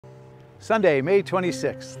Sunday, May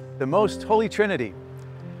 26th, the Most Holy Trinity.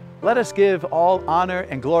 Let us give all honor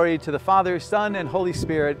and glory to the Father, Son, and Holy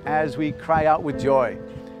Spirit as we cry out with joy.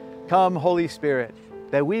 Come, Holy Spirit,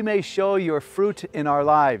 that we may show your fruit in our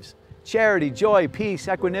lives: charity, joy, peace,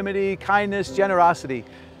 equanimity, kindness, generosity,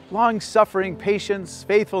 long-suffering, patience,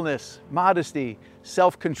 faithfulness, modesty,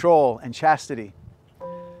 self-control, and chastity.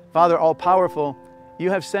 Father all-powerful,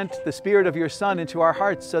 you have sent the Spirit of your Son into our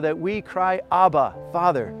hearts so that we cry, Abba,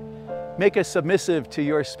 Father. Make us submissive to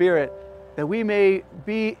your Spirit, that we may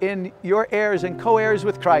be in your heirs and co-heirs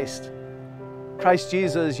with Christ. Christ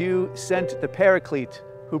Jesus, you sent the Paraclete,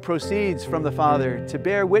 who proceeds from the Father, to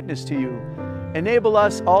bear witness to you. Enable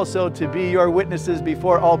us also to be your witnesses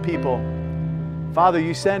before all people. Father,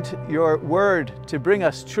 you sent your word to bring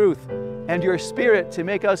us truth, and your Spirit to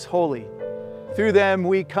make us holy. Through them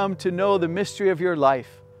we come to know the mystery of your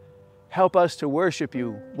life. Help us to worship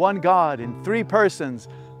you, one God in three persons,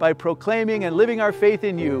 by proclaiming and living our faith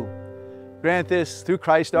in you. Grant this through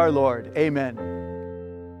Christ our Lord. Amen.